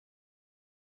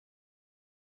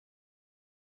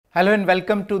Hello and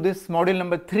welcome to this module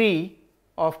number 3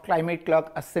 of Climate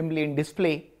Clock Assembly and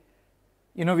Display.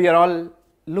 We are all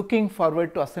looking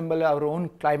forward to assemble our own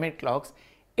climate clocks.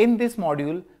 In this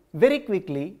module, very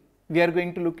quickly, we are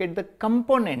going to look at the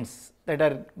components that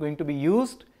are going to be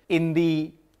used in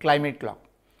the climate clock.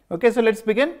 Okay, so let's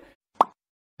begin.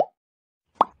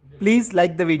 Please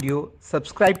like the video,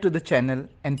 subscribe to the channel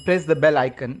and press the bell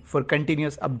icon for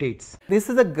continuous updates. This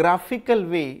is a graphical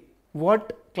way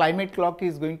what climate clock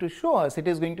is going to show us. It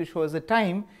is going to show us the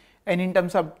time, and in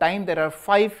terms of time there are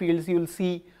 5 fields. You will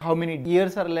see how many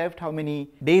years are left, how many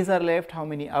days are left, how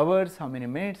many hours, how many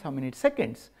minutes, how many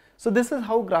seconds. So this is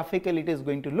how graphical it is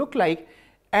going to look like,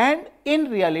 and in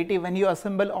reality when you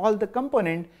assemble all the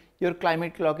component, your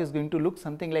climate clock is going to look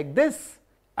something like this.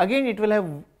 Again, it will have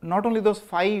not only those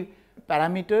 5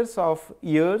 parameters of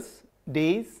years,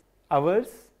 days, hours,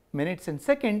 minutes and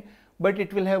second, but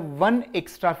it will have one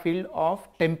extra field of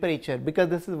temperature. Because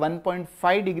this is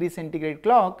 1.5 degree centigrade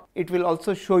clock, it will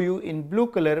also show you in blue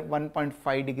color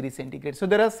 1.5 degree centigrade. So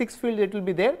there are 6 fields that will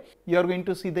be there. You are going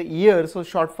to see the year. So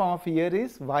short form of year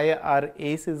is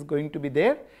YRS is going to be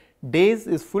there. Days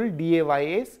is full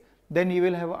DAYS. Then you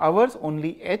will have hours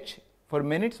only H, for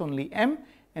minutes only M,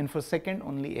 and for second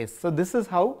only S. So this is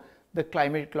how the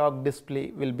climate clock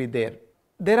display will be there.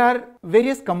 There are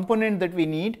various components that we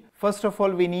need. First of all,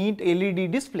 we need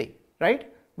LED display,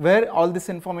 right, where all this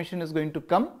information is going to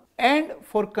come. And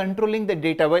for controlling the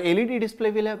data, where LED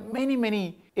display will have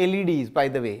many LEDs, by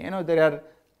the way, there are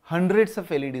hundreds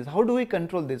of LEDs. How do we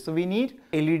control this? So we need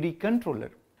LED controller.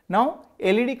 Now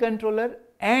LED controller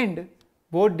and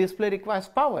board display requires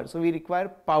power, so we require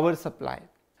power supply.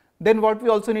 Then what we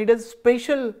also need is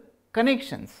special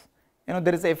connections.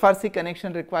 There is a FRC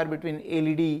connection required between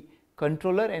LED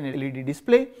controller and LED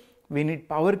display. We need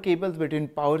power cables between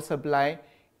power supply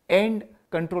and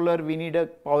controller. We need a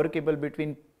power cable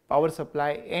between power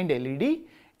supply and LED,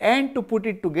 and to put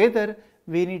it together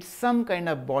we need some kind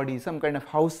of body, some kind of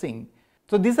housing.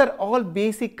 So these are all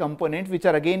basic components which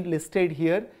are again listed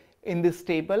here in this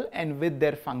table and with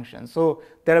their functions. So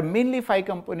there are mainly 5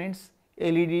 components: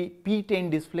 LED P10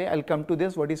 display. I'll come to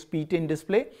this. What is P10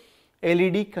 display?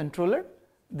 LED controller.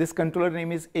 This controller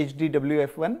name is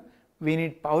HDWF1. We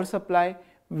need power supply.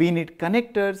 We need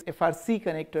connectors, FRC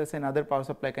connectors and other power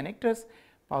supply connectors,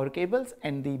 power cables,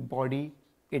 and the body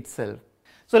itself.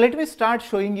 So let me start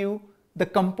showing you the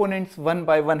components one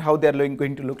by one, how they are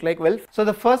going to look like. Well, so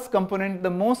the first component, the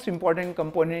most important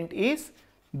component, is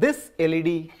this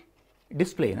LED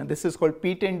display. Now this is called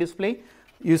P10 display.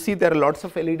 You see there are lots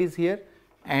of LEDs here,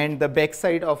 and the back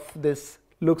side of this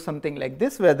looks something like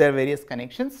this, where there are various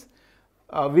connections.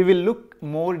 We will look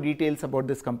more details about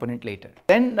this component later.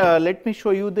 Then let me show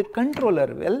you the controller.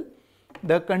 Well,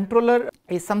 the controller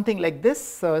is something like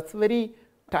this. It's a very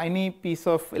tiny piece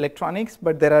of electronics,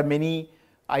 but there are many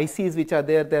ICs which are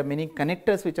there. There are many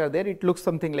connectors which are there. It looks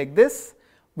something like this.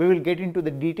 We will get into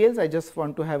the details. I just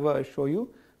want to have a show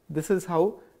you. This is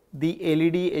how the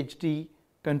LED HD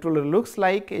controller looks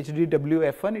like.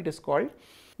 HDWF1 it is called.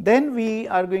 Then we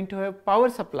are going to have power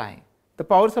supply. The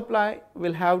power supply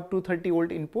will have 230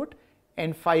 volt input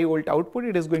and 5 volt output.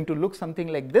 It is going to look something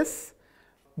like this.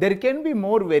 There can be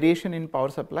more variation in power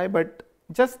supply, but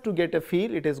just to get a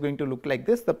feel, it is going to look like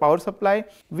this. The power supply,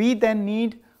 we then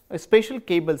need a special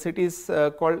cables. It is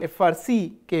called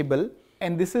FRC cable,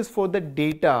 and this is for the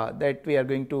data that we are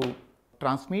going to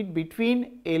transmit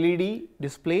between LED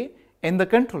display and the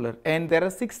controller. And there are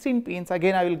 16 pins.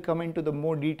 Again, I will come into the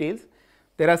more details.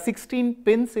 There are 16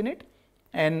 pins in it,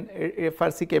 and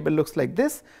FRC cable looks like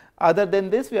this. Other than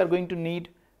this, we are going to need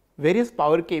various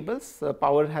power cables.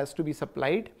 Power has to be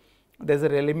supplied. There is a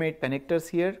relay mate connectors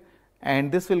here,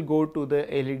 and this will go to the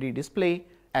LED display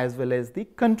as well as the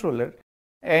controller.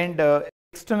 And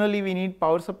externally we need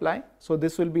power supply. So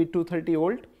this will be 230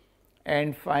 volt,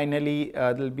 and finally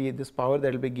there will be this power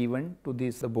that will be given to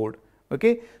this board.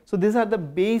 Okay, so these are the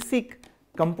basic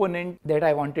component that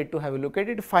I wanted to have a look at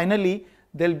it. Finally,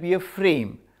 there will be a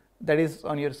frame that is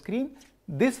on your screen.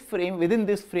 This frame, within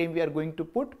this frame we are going to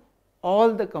put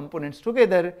all the components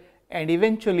together, and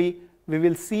eventually we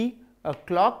will see a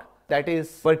clock that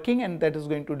is working and that is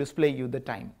going to display you the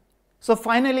time. So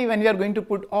finally, when we are going to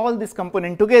put all this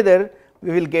component together,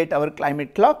 we will get our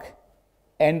climate clock,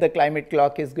 and the climate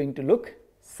clock is going to look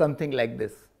something like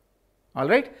this.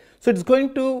 Alright, so it's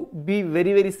going to be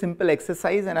very simple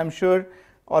exercise, and I'm sure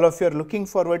all of you are looking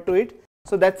forward to it.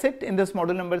 So that's it. In this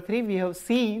module number 3, we have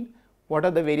seen what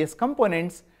are the various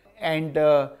components, and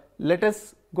let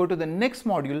us go to the next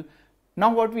module.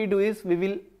 Now what we do is we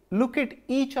will look at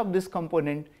each of this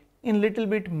component in little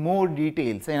bit more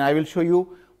details, and I will show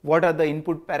you what are the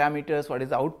input parameters, what is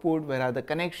the output, where are the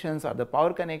connections, are the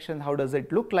power connections, how does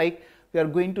it look like. We are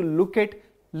going to look at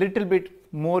little bit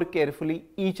more carefully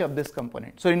each of this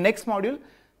component. So in next module,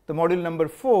 the module number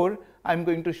 4, I am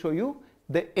going to show you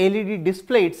the LED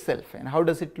display itself and how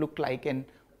does it look like and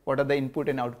what are the input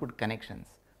and output connections.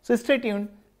 So stay tuned.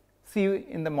 See you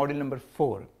in the module number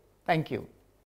 4. Thank you.